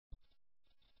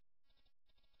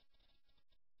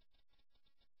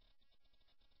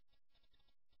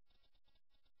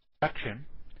introduction,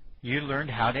 you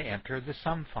learned how to enter the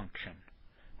sum function,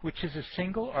 which is a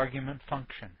single argument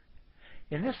function.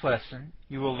 In this lesson,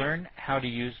 you will learn how to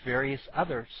use various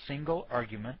other single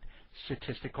argument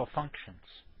statistical functions.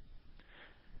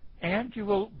 And you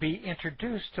will be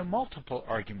introduced to multiple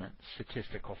argument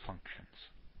statistical functions.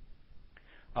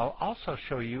 I'll also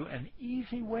show you an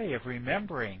easy way of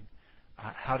remembering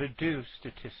how to do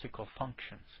statistical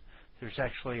functions. There's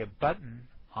actually a button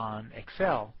on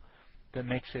Excel that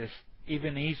makes this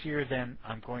even easier than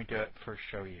I'm going to first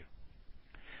show you.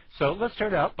 So let's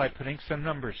start out by putting some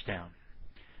numbers down.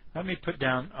 Let me put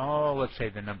down, let's say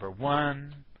the number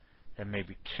 1, then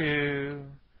maybe 2,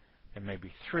 then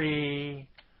maybe 3.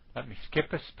 Let me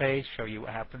skip a space, show you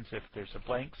what happens if there's a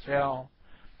blank cell.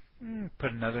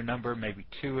 Put another number, maybe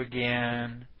 2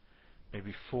 again,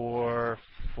 maybe 4,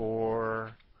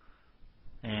 4,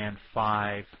 and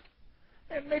 5.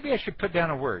 And maybe I should put down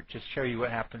a word, just show you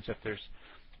what happens if there's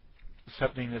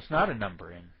something that's not a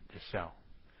number in the cell.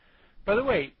 By the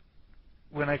way,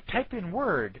 when I type in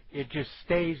word, it just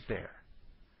stays there.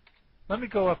 Let me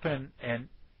go up and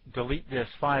delete this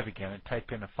 5 again and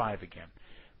type in a 5 again.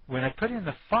 When I put in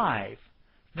the 5,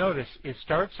 notice it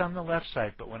starts on the left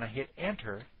side, but when I hit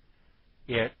enter,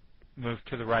 it moved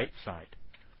to the right side.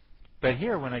 But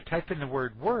here, when I type in the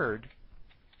word word,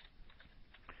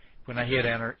 when I hit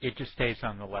enter, it just stays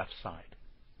on the left side.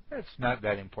 It's not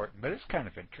that important, but it's kind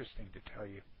of interesting to tell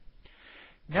you.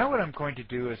 Now what I'm going to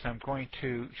do is I'm going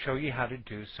to show you how to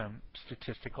do some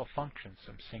statistical functions,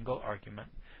 some single argument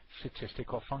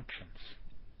statistical functions.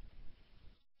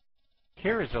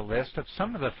 Here is a list of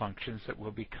some of the functions that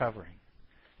we'll be covering.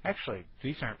 Actually,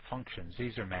 these aren't functions,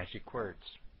 these are magic words.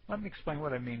 Let me explain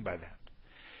what I mean by that.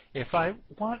 If I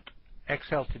want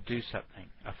Excel to do something,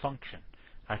 a function,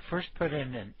 I first put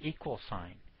in an equal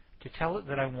sign to tell it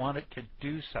that I want it to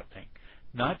do something,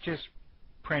 not just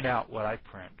print out what I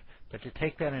print, but to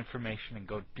take that information and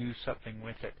go do something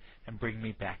with it and bring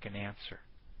me back an answer.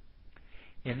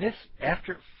 In this,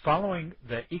 after following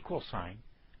the equal sign,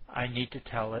 I need to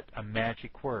tell it a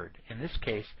magic word. In this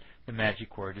case, the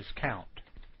magic word is count.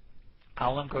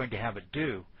 All I'm going to have it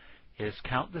do is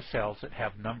count the cells that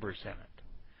have numbers in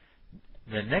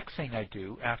it. The next thing I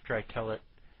do, after I tell it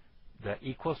the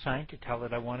equal sign to tell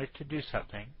it I want it to do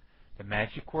something, the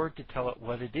magic word to tell it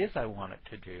what it is I want it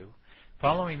to do,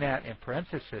 following that, in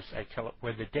parentheses, I tell it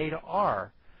where the data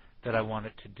are that I want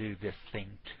it to do this thing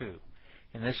to.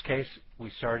 In this case,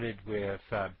 we started with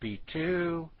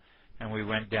B2, and we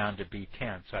went down to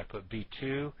B10. So I put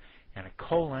B2 and a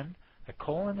colon. A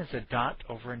colon is a dot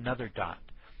over another dot.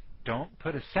 Don't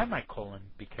put a semicolon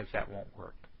because that won't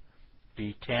work.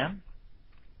 B10,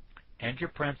 end your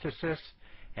parenthesis,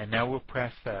 and now we'll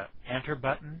press the Enter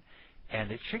button,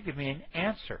 and it should give me an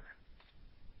answer.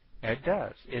 It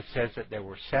does. It says that there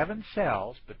were 7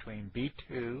 cells between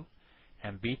B2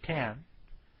 and B10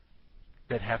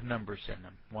 that have numbers in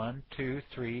them. 1, 2,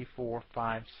 3, 4,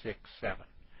 5, 6, 7.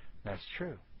 That's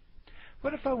true.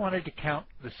 What if I wanted to count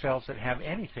the cells that have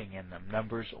anything in them,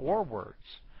 numbers or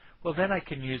words? Well, then I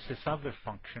can use this other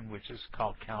function, which is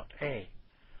called count A.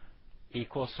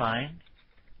 Equal sign,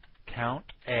 count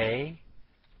A,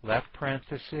 left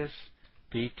parenthesis,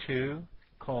 B2,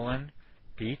 colon,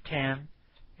 B10,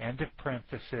 end of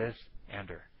parenthesis,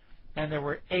 enter. And there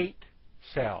were 8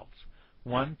 cells.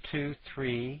 1, 2,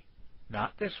 3,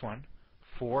 not this one,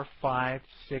 4, 5,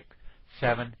 6,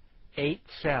 7, 8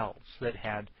 cells that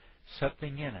had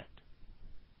something in it,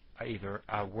 either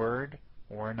a word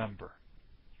or a number.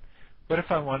 What if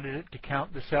I wanted it to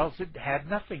count the cells that had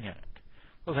nothing in it?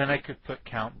 Well, then I could put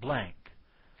count blank.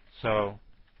 So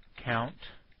count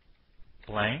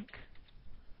blank,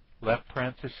 left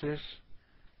parenthesis,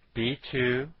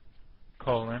 B2,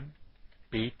 colon,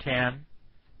 B10,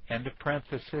 end of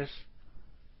parenthesis,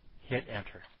 hit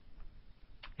enter.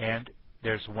 And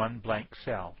there's one blank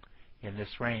cell in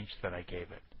this range that I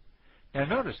gave it. Now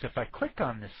notice if I click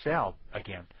on this cell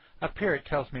again, up here it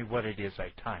tells me what it is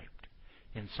I typed.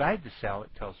 Inside the cell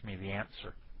it tells me the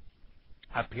answer.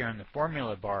 Up here in the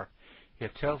formula bar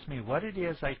it tells me what it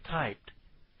is I typed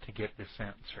to get this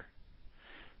answer.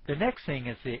 The next thing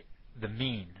is the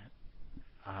mean.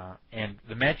 And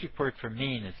the magic word for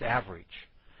mean is average.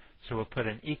 So we'll put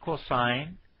an equal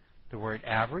sign, the word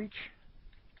average.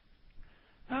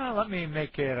 Let me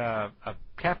make it a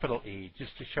capital E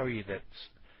just to show you that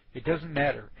it doesn't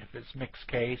matter if it's mixed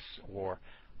case or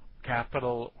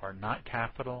capital or not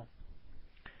capital.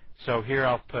 So here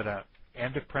I'll put a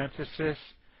end of parenthesis,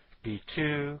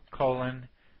 B2, colon,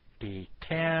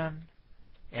 B10,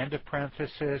 end of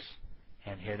parenthesis,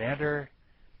 and hit enter,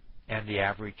 and the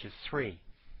average is 3.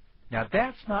 Now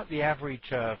that's not the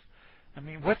average of I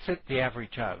mean, what's it the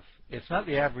average of? It's not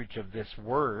the average of this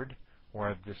word or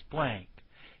of this blank.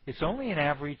 It's only an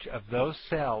average of those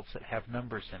cells that have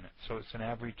numbers in it. So it's an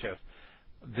average of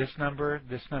this number,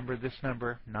 this number, this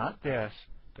number, not this,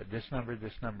 but this number,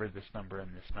 this number, this number,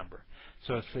 and this number.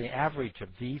 So it's the average of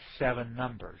these 7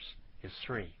 numbers is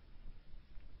 3.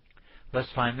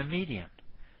 Let's find the median.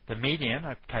 The median,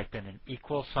 I type in an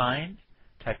equal sign,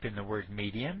 type in the word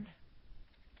median.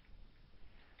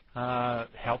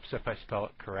 Helps if I spell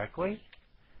it correctly.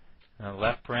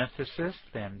 Left parenthesis,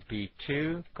 then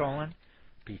B2, colon,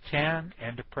 B10,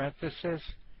 end of parenthesis,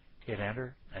 hit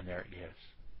enter, and there it is.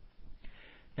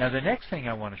 Now the next thing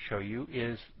I want to show you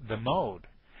is the mode.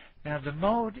 Now the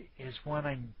mode is one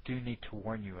I do need to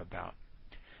warn you about.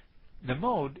 The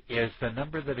mode is the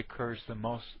number that occurs the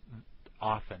most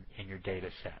often in your data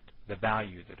set, the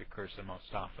value that occurs the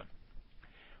most often,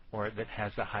 or that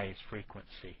has the highest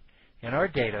frequency. In our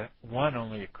data, 1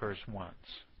 only occurs once.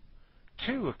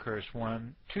 2 occurs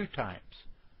 2 times.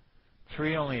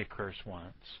 3 only occurs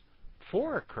once.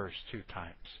 4 occurs 2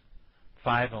 times.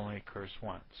 5 only occurs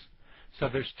once. So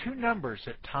there's 2 numbers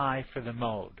that tie for the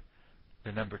mode,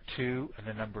 the number 2 and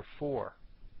the number 4.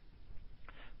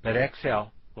 But XL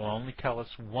will only tell us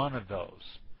one of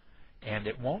those, and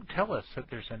it won't tell us that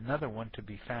there's another one to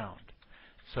be found.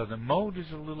 So the mode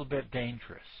is a little bit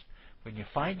dangerous. When you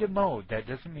find a mode, that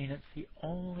doesn't mean it's the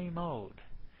only mode.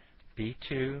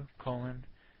 B2, colon,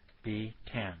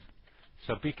 B10.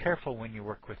 So be careful when you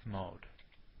work with mode.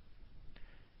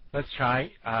 Let's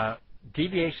try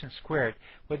deviation squared.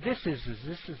 What this is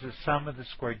the sum of the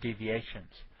squared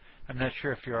deviations. I'm not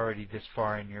sure if you're already this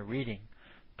far in your reading,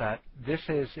 but this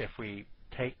is if we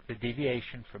take the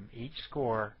deviation from each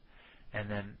score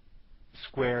and then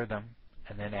square them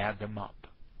and then add them up.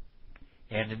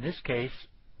 And in this case,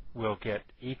 we'll get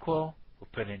equal, we'll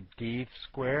put in d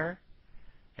square,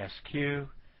 SQ,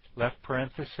 left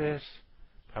parenthesis,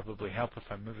 probably help if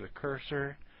I move the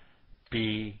cursor,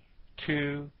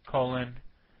 B2, colon,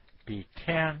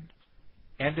 B10,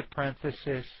 end of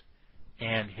parenthesis,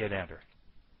 and hit enter.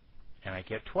 And I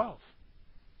get 12.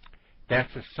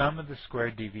 That's the sum of the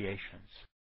squared deviations.